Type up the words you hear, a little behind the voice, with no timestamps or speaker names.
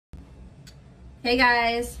Hey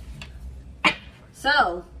guys,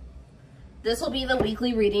 so this will be the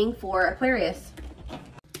weekly reading for Aquarius.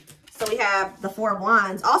 So we have the Four of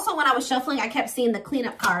Wands. Also, when I was shuffling, I kept seeing the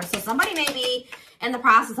cleanup card. So somebody may be in the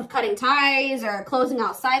process of cutting ties or closing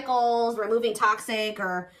out cycles, removing toxic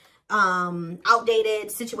or outdated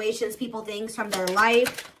situations, people, things from their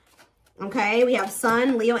life. Okay, we have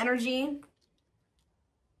Sun, Leo energy.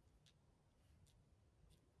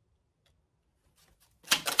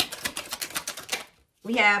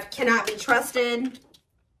 We have cannot be trusted.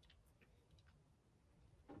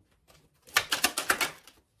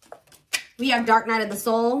 We have dark night of the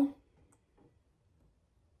soul.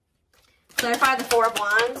 Clarify the Four of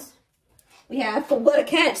Wands. We have what a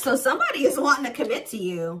catch. So somebody is wanting to commit to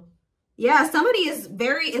you. Yeah, somebody is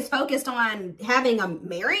focused on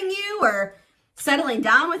marrying you or settling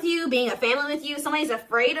down with you, being a family with you. Somebody's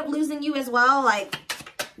afraid of losing you as well. Like,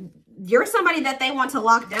 you're somebody that they want to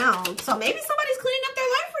lock down. So maybe somebody's cleaning up their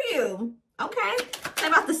life for you. Okay. How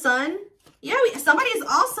about the Sun? Yeah, somebody is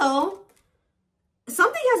also,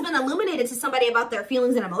 something has been illuminated to somebody about their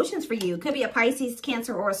feelings and emotions for you. Could be a Pisces,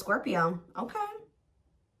 Cancer, or a Scorpio. Okay.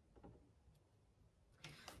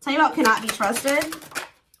 Tell you about cannot be trusted.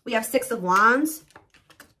 We have Six of Wands.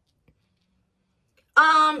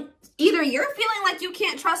 Either you're feeling like you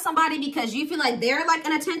can't trust somebody because you feel like they're like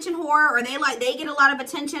an attention whore, or they get a lot of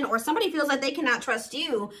attention, or somebody feels like they cannot trust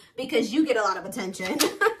you because you get a lot of attention.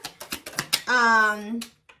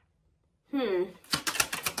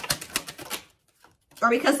 Or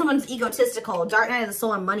because someone's egotistical, dark night of the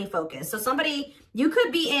soul, and money focused. So somebody, you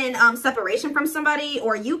could be in separation from somebody,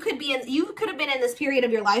 or you could have been in this period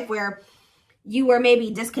of your life where you were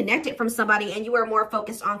maybe disconnected from somebody and you were more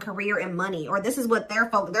focused on career and money, or this is what they're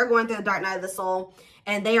going through the dark night of the soul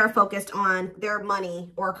and they are focused on their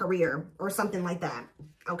money or career or something like that.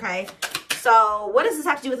 Okay. So what does this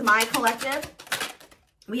have to do with my collective?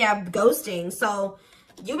 We have ghosting. So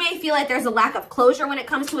you may feel like there's a lack of closure when it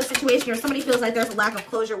comes to a situation, or somebody feels like there's a lack of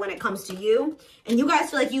closure when it comes to you, and you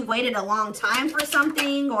guys feel like you've waited a long time for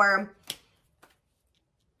something, or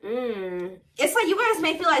it's like you guys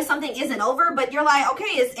may feel like something isn't over, but you're like, okay,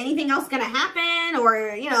 is anything else gonna happen?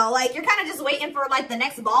 Or, you know, like you're kind of just waiting for like the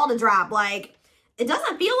next ball to drop. Like, it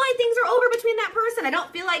doesn't feel like things are over between that person. I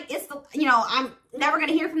don't feel like it's the, you know, I'm never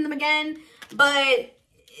gonna hear from them again, but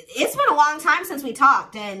it's been a long time since we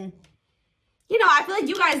talked. And you know, I feel like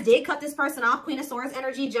you guys did cut this person off. Queen of Swords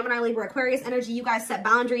energy, Gemini, Libra, Aquarius energy. You guys set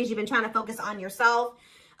boundaries. You've been trying to focus on yourself.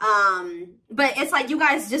 But it's like you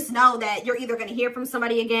guys just know that you're either going to hear from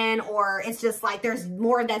somebody again, or it's just like there's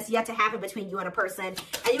more that's yet to happen between you and a person.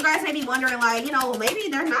 And you guys may be wondering, like, you know, well, maybe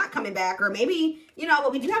they're not coming back, or maybe, you know,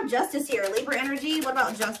 but we do have justice here. Libra energy. What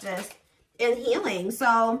about justice and healing?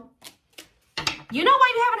 So, you know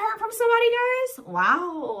why you haven't heard from somebody, guys?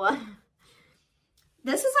 Wow.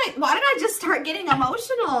 This is like, why did I just start getting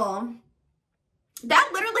emotional? That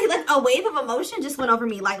literally, like, a wave of emotion just went over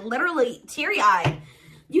me, like literally teary-eyed.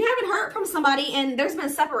 You haven't heard from somebody and there's been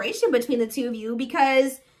separation between the two of you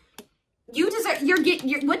because you deserve,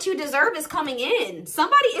 what you deserve is coming in.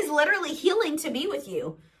 Somebody is literally healing to be with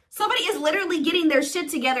you. Somebody is literally getting their shit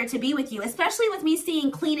together to be with you, especially with me seeing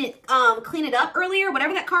clean it up earlier,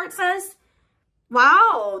 whatever that card says.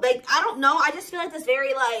 Wow. Like, I don't know. I just feel like this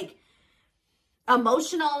very like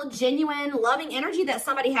emotional, genuine, loving energy that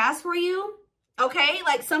somebody has for you. Okay,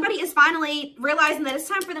 like somebody is finally realizing that it's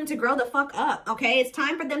time for them to grow the fuck up. Okay, it's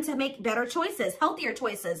time for them to make better choices, healthier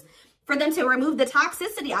choices, for them to remove the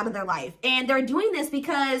toxicity out of their life. And they're doing this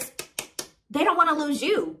because they don't want to lose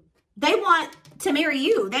you. They want to marry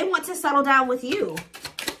you. They want to settle down with you.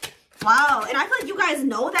 Wow. And I feel like you guys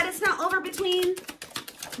know that it's not over between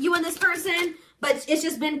you and this person, but it's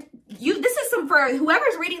just been you. This is for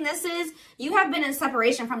whoever's reading this is, you have been in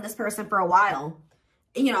separation from this person for a while.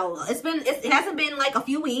 You know, it hasn't been like a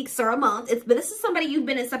few weeks or a month. But this is somebody you've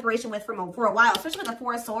been in separation with for a while, especially with the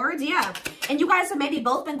Four of Swords. Yeah. And you guys have maybe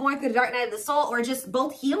both been going through the dark night of the soul, or just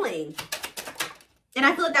both healing. And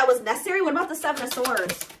I feel like that was necessary. What about the Seven of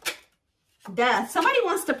Swords? Death. Somebody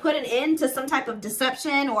wants to put an end to some type of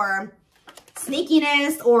deception or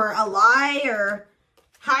sneakiness or a lie or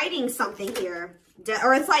hiding something here.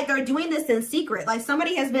 Or it's like they're doing this in secret. Like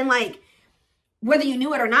somebody has been like, whether you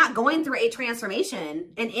knew it or not, going through a transformation,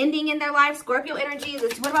 an ending in their life. Scorpio energy.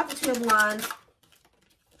 What about the Two of Wands?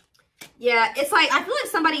 Yeah, it's like, I feel like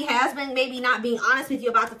somebody has been maybe not being honest with you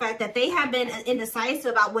about the fact that they have been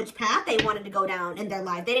indecisive about which path they wanted to go down in their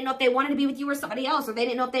life. They didn't know if they wanted to be with you or somebody else, or they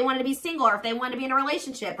didn't know if they wanted to be single, or if they wanted to be in a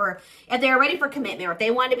relationship, or if they were ready for commitment, or if they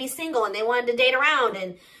wanted to be single and they wanted to date around.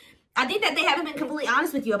 And I think that they haven't been completely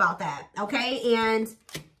honest with you about that, okay? And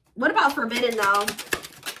what about forbidden, though?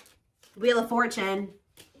 Wheel of Fortune.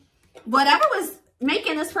 Whatever was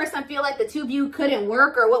making this person feel like the two of you couldn't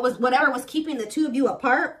work, or whatever was keeping the two of you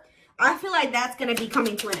apart, I feel like that's going to be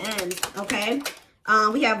coming to an end, okay?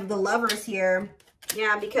 We have the Lovers here.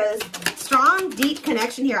 Yeah, because strong, deep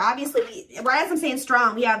connection here. Obviously, right as I'm saying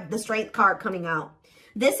strong, we have the Strength card coming out.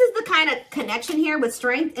 This is the kind of connection here with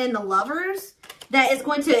Strength and the Lovers that is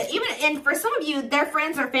going to, even, and for some of you, their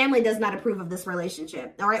friends or family does not approve of this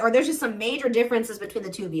relationship, all right? Or there's just some major differences between the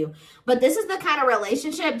two of you. But this is the kind of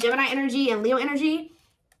relationship, Gemini energy and Leo energy,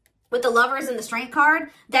 with the Lovers and the Strength card,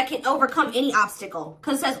 that can overcome any obstacle.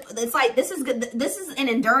 Because it's like, this is good. This is an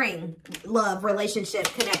enduring love relationship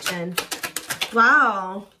connection.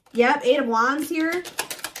 Wow. Yep, 8 of Wands here.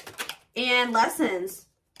 And lessons.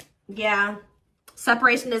 Yeah.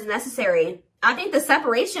 Separation is necessary. I think the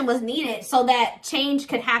separation was needed so that change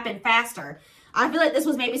could happen faster. I feel like this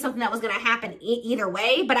was maybe something that was going to happen either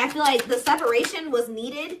way, but I feel like the separation was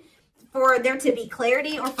needed for there to be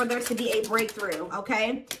clarity or for there to be a breakthrough,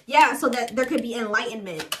 okay? Yeah, so that there could be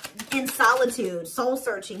enlightenment in solitude, soul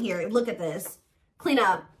searching here. Look at this. Clean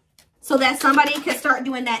up. So that somebody could start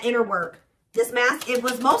doing that inner work. It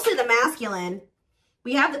was mostly the masculine.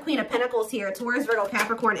 We have the Queen of Pentacles here, Taurus, Virgo,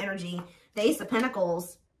 Capricorn energy. The Ace of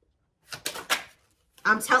Pentacles.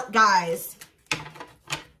 Guys.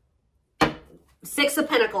 6 of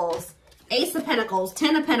Pentacles. Ace of Pentacles.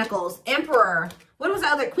 10 of Pentacles. Emperor. What was the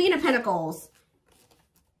other? Queen of Pentacles.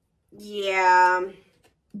 Yeah.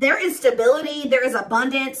 There is stability. There is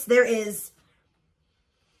abundance. There is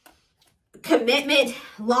commitment.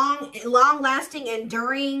 Long-lasting,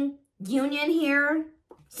 enduring union here.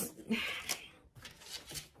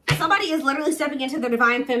 Somebody is literally stepping into their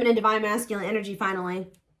divine feminine, divine masculine energy finally.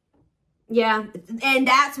 Yeah. And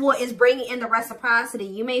that's what is bringing in the reciprocity.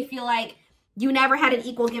 You may feel like you never had an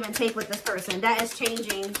equal give and take with this person. That is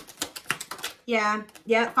changing. Yeah.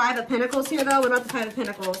 Yeah. 5 of Pentacles here, though. What about the 5 of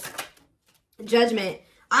Pentacles? Judgment.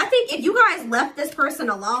 I think if you guys left this person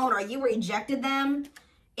alone or you rejected them,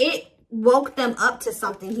 it woke them up to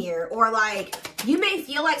something here. Or like, you may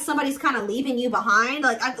feel like somebody's kind of leaving you behind.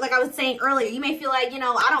 Like I was saying earlier, you may feel like, you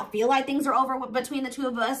know, I don't feel like things are over between the two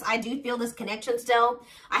of us. I do feel this connection still.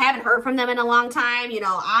 I haven't heard from them in a long time. You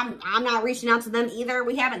know, I'm not reaching out to them either.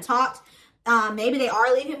 We haven't talked. Maybe they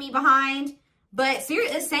are leaving me behind. But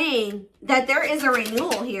Spirit is saying that there is a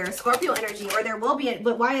renewal here, Scorpio energy, or there will be,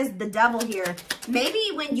 but why is the Devil here?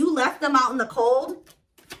 Maybe when you left them out in the cold,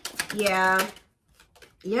 yeah,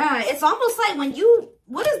 it's almost like when you,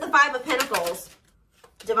 what is the 5 of Pentacles?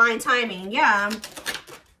 Divine timing, yeah.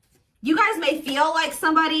 You guys may feel like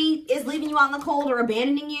somebody is leaving you out in the cold or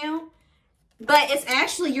abandoning you, but it's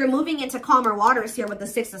actually, you're moving into calmer waters here with the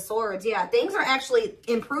 6 of Swords. Yeah, things are actually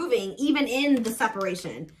improving even in the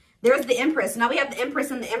separation. There's the Empress. Now we have the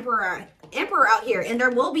Empress and the Emperor out here. And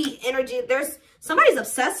there will be energy. Somebody's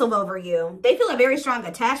obsessive over you. They feel a very strong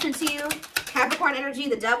attachment to you. Capricorn energy,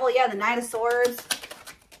 the Devil, yeah, the Knight of Swords,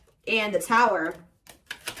 and the Tower.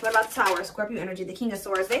 What about the Tower? Scorpio energy, the King of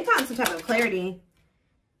Swords. They've gotten some type of clarity.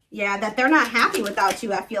 Yeah, that they're not happy without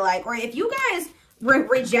you, I feel like. Or if you guys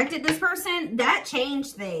rejected this person, that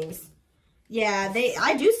changed things. Yeah,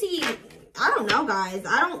 I do see, I don't know, guys.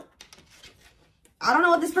 I don't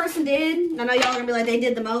know what this person did. I know y'all are going to be like, they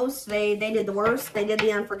did the most. They did the worst. They did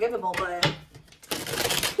the unforgivable. But,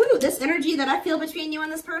 whew, this energy that I feel between you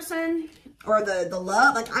and this person, or the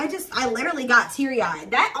love, like, I literally got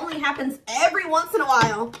teary-eyed. That only happens every once in a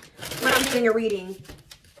while when I'm doing a reading.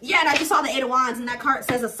 Yeah, and I just saw the 8 of Wands, and that card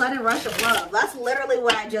says a sudden rush of love. That's literally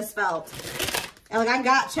what I just felt. And, like, I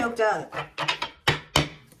got choked up.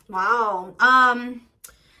 Wow.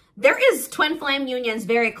 There is twin flame unions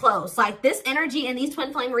very close. Like, this energy in these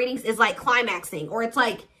twin flame readings is like climaxing, or it's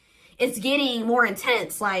like it's getting more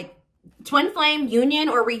intense. Like, twin flame union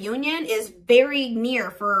or reunion is very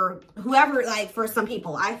near for whoever, like, for some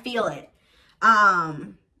people. I feel it.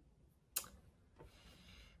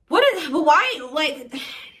 Why, like,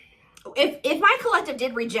 if my collective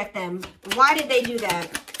did reject them, why did they do that?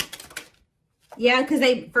 Yeah, because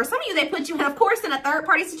for some of you, they put you in, of course, in a third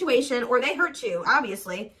party situation, or they hurt you,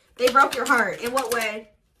 obviously. They broke your heart. In what way?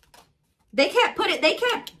 They kept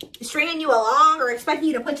stringing you along or expecting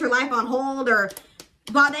you to put your life on hold, or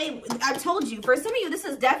I told you, for some of you, this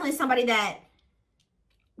is definitely somebody that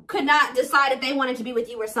could not decide if they wanted to be with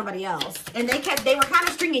you or somebody else. And they were kind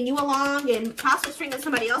of stringing you along and possibly stringing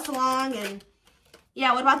somebody else along. And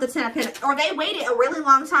yeah, what about the 10 of Pentacles? Or they waited a really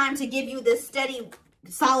long time to give you this steady,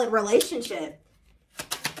 solid relationship.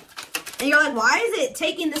 And you're like, why is it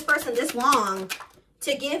taking this person this long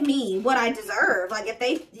to give me what I deserve? Like, if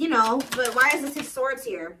they, you know, but why is the 6 of Swords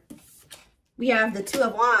here? We have the 2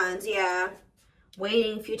 of Wands, yeah.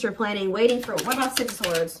 Waiting, future planning, waiting for, what about Six of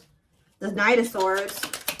Swords? The Knight of Swords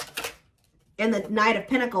and the Knight of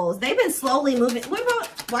Pentacles. They've been slowly moving. What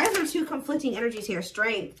about, why is there two conflicting energies here?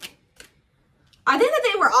 Strength. I think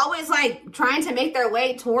that they were always like trying to make their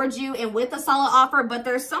way towards you and with a solid offer, but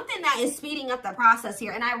there's something that is speeding up the process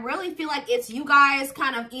here. And I really feel like it's you guys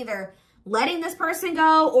kind of either letting this person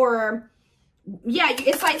go or, yeah,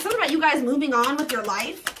 it's like something about you guys moving on with your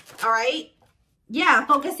life. All right. Yeah.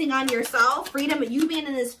 Focusing on yourself, freedom, you being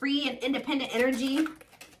in this free and independent energy.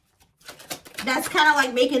 That's kind of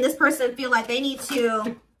like making this person feel like they need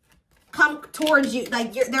to come towards you,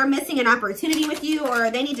 like they're missing an opportunity with you,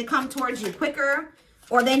 or they need to come towards you quicker,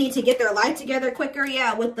 or they need to get their life together quicker.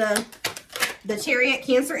 Yeah, with the Chariot,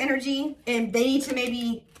 Cancer energy, and they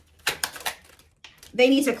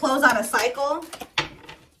need to close out a cycle.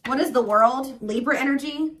 What is the World? Libra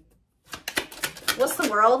energy. What's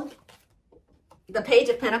the World? The Page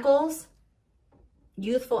of Pentacles.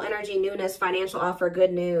 Youthful energy, newness, financial offer,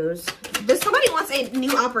 good news. Somebody wants a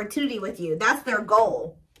new opportunity with you. That's their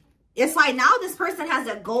goal. It's like now this person has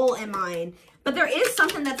a goal in mind, but there is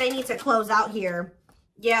something that they need to close out here.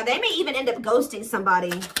 Yeah, they may even end up ghosting somebody.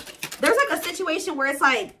 There's like a situation where it's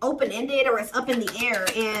like open-ended or it's up in the air,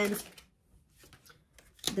 and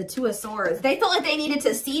the Two of Swords. They felt like they needed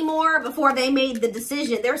to see more before they made the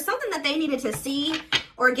decision. There's something that they needed to see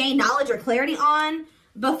or gain knowledge or clarity on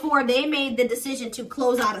before they made the decision to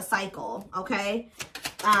close out a cycle, okay?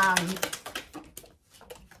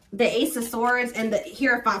 The Ace of Swords and the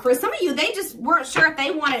Hierophant. For some of you, they just weren't sure if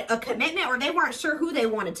they wanted a commitment or they weren't sure who they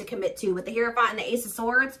wanted to commit to with the Hierophant and the Ace of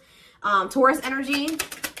Swords, Taurus energy.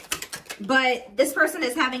 But this person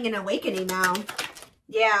is having an awakening now.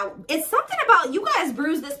 Yeah, it's something about you guys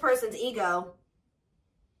bruised this person's ego.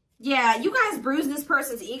 Yeah, you guys bruised this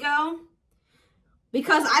person's ego.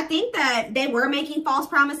 Because I think that they were making false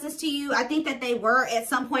promises to you. I think that they were at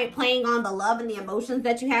some point playing on the love and the emotions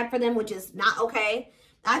that you had for them, which is not okay.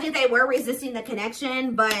 I think they were resisting the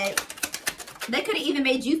connection, but they could have even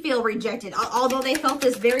made you feel rejected. Although they felt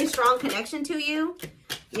this very strong connection to you.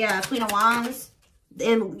 Yeah, Queen of Wands.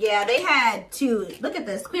 And yeah, they had two. Look at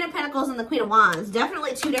this. Queen of Pentacles and the Queen of Wands.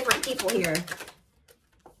 Definitely two different people here.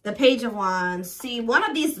 The Page of Wands. See, one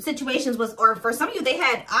of these situations was, or for some of you, they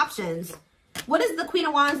had options. What does the Queen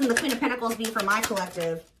of Wands and the Queen of Pentacles be for my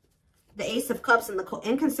collective? The Ace of Cups and the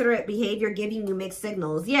inconsiderate behavior giving you mixed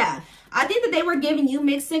signals. Yeah, I think that they were giving you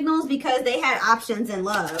mixed signals because they had options in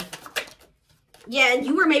love. Yeah, and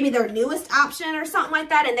you were maybe their newest option or something like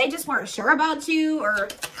that, and they just weren't sure about you, or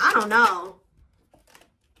I don't know.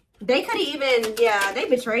 They could have even, yeah, they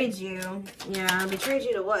betrayed you. Yeah, betrayed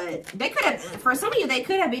you to what? They could have, for some of you, they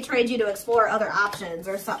could have betrayed you to explore other options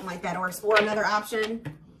or something like that, or explore another option.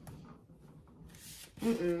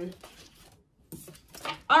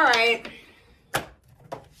 All right.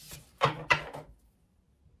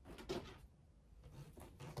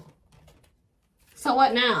 So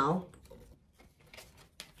what now?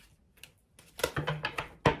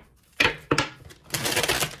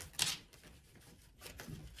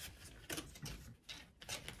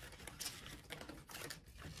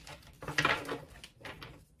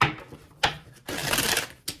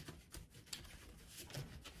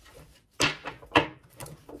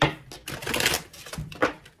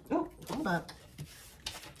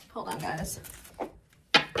 Hold on, guys.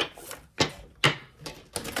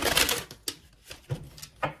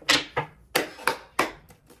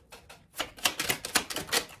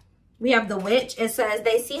 We have the Witch. It says,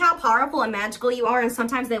 they see how powerful and magical you are, and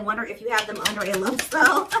sometimes they wonder if you have them under a love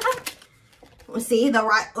spell. See, the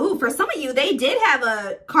right. Ooh, for some of you, they did have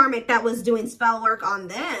a karmic that was doing spell work on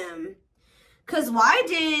them. Because why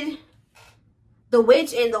did the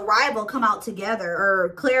Witch and the rival come out together?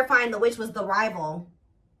 Or clarifying the Witch was the rival.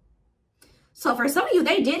 So for some of you,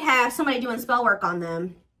 they did have somebody doing spell work on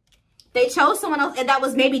them. They chose someone else that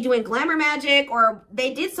was maybe doing glamour magic, or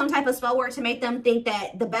they did some type of spell work to make them think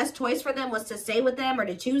that the best choice for them was to stay with them or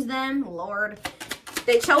to choose them. Lord.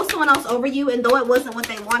 They chose someone else over you, and though it wasn't what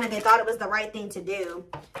they wanted, they thought it was the right thing to do.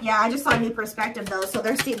 Yeah, I just saw a new perspective, though. So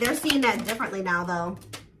they're seeing that differently now, though.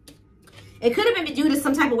 It could have been due to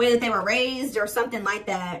some type of way that they were raised or something like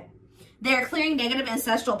that. They're clearing negative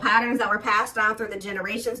ancestral patterns that were passed down through the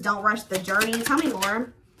generations. Don't rush the journey. Tell me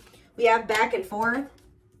more. We have back and forth.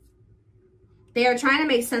 They are trying to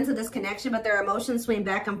make sense of this connection, but their emotions swing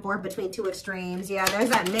back and forth between two extremes. Yeah, there's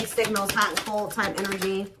that mixed signals, hot and cold type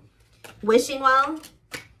energy. Wishing well.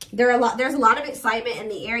 There's a lot of excitement in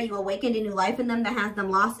the air. You awakened a new life in them that has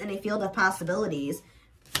them lost in a field of possibilities.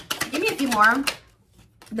 Give me a few more.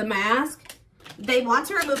 The Mask. They want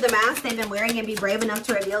to remove the mask they've been wearing and be brave enough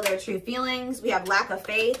to reveal their true feelings. We have lack of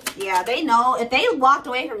faith. Yeah, they know if they walked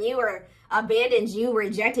away from you or abandoned you,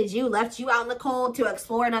 rejected you, left you out in the cold to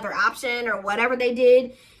explore another option or whatever they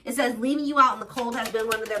did. It says leaving you out in the cold has been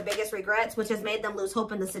one of their biggest regrets, which has made them lose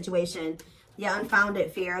hope in the situation. Yeah,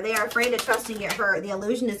 unfounded fear. They are afraid to trust and get hurt. The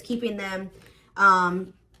illusion is keeping them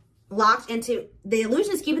locked in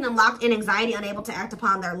anxiety, unable to act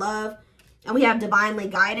upon their love. And we have divinely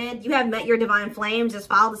guided. You have met your divine flame. Just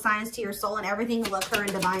follow the signs to your soul and everything will occur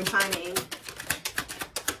in divine timing.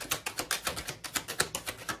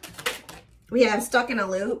 We have stuck in a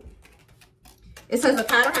loop. It says the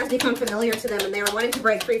pattern has become familiar to them and they were wanting to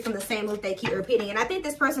break free from the same loop they keep repeating. And I think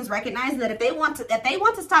this person's recognizing that if they want to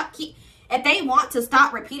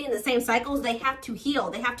stop repeating the same cycles, they have to heal.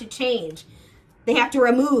 They have to change. They have to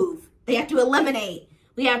remove. They have to eliminate.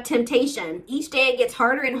 We have temptation. Each day it gets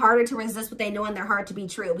harder and harder to resist what they know in their heart to be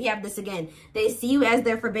true. We have this again. They see you as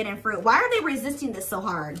their forbidden fruit. Why are they resisting this so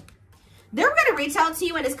hard? They're going to reach out to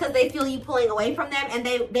you and it's because they feel you pulling away from them and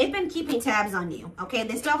they've been keeping tabs on you. Okay,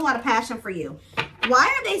 they still have a lot of passion for you. Why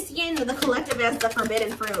are they seeing the collective as the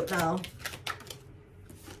forbidden fruit though?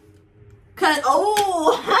 Because, so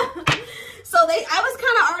I was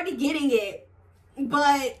kind of already getting it,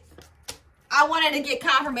 but I wanted to get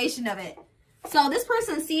confirmation of it. So this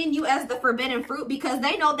person's seeing you as the forbidden fruit because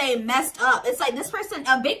they know they messed up. It's like this person,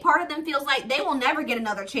 a big part of them feels like they will never get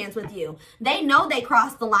another chance with you. They know they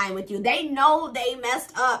crossed the line with you. They know they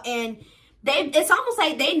messed up and it's almost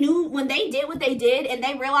like they knew when they did what they did and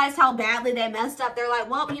they realized how badly they messed up. They're like,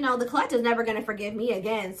 well, you know, the collective's never going to forgive me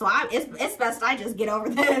again. So it's best I just get over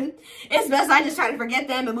them. It's best I just try to forget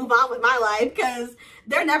them and move on with my life because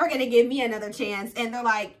they're never going to give me another chance. And they're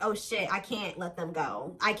like, oh shit, I can't let them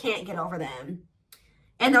go. I can't get over them.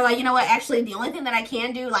 And they're like, you know what? Actually, the only thing that I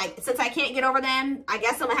can do, like, since I can't get over them, I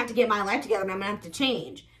guess I'm going to have to get my life together and I'm going to have to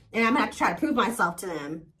change. And I'm going to have to try to prove myself to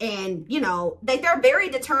them. And, you know, they're very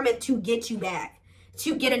determined to get you back,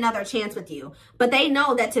 to get another chance with you. But they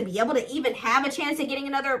know that to be able to even have a chance at getting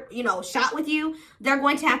another, you know, shot with you, they're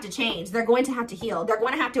going to have to change. They're going to have to heal. They're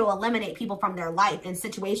going to have to eliminate people from their life and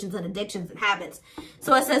situations and addictions and habits.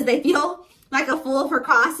 So it says they feel like a fool for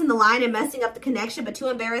crossing the line and messing up the connection, but too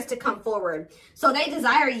embarrassed to come forward. So they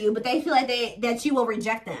desire you, but they feel like that you will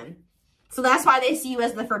reject them. So that's why they see you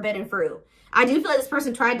as the forbidden fruit. I do feel like this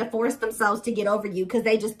person tried to force themselves to get over you because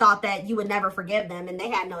they just thought that you would never forgive them and they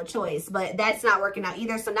had no choice. But that's not working out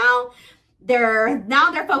either. So now they're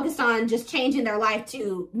focused on just changing their life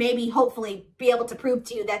to maybe hopefully be able to prove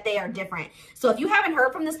to you that they are different. So if you haven't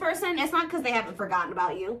heard from this person, it's not because they haven't forgotten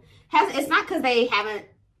about you. It's not because they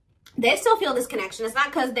still feel this connection. It's not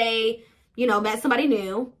because they, you know, met somebody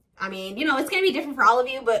new. I mean, you know, it's going to be different for all of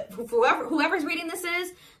you, but whoever's reading this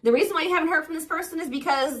is, the reason why you haven't heard from this person is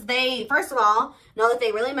because they, first of all, know that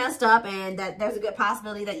they really messed up and that there's a good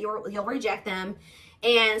possibility that you'll reject them.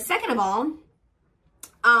 And second of all,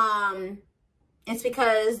 it's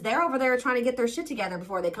because they're over there trying to get their shit together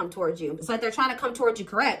before they come towards you. It's like they're trying to come towards you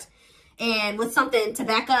correct. And with something to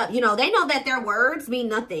back up, you know, they know that their words mean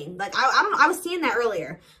nothing. Like, I don't know, I was seeing that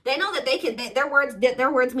earlier. They know that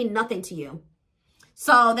their words mean nothing to you.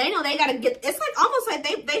 So they know they got to get, it's like almost like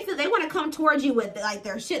they feel they want to come towards you with like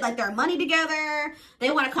their shit, like their money together. They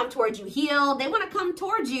want to come towards you healed. They want to come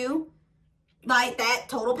towards you like that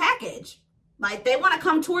total package. Like they want to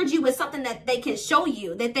come towards you with something that they can show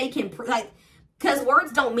you, that they can, like, because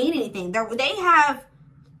words don't mean anything. They've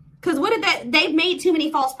made too many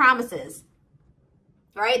false promises.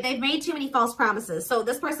 Right? They've made too many false promises. So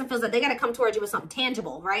this person feels that they got to come towards you with something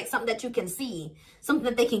tangible, right? Something that you can see, something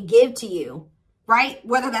that they can give to you. Right?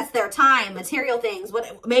 Whether that's their time, material things,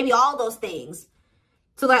 maybe all those things.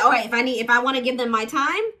 So like, all right, if I want to give them my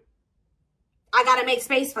time, I got to make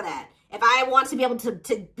space for that. If I want to be able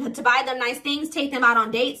to buy them nice things, take them out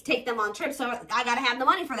on dates, take them on trips, so I got to have the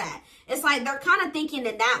money for that. It's like they're kind of thinking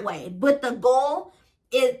in that way, but the goal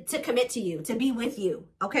is to commit to you, to be with you.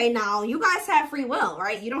 Okay, now you guys have free will,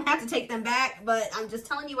 right? You don't have to take them back, but I'm just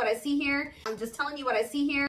telling you what I see here.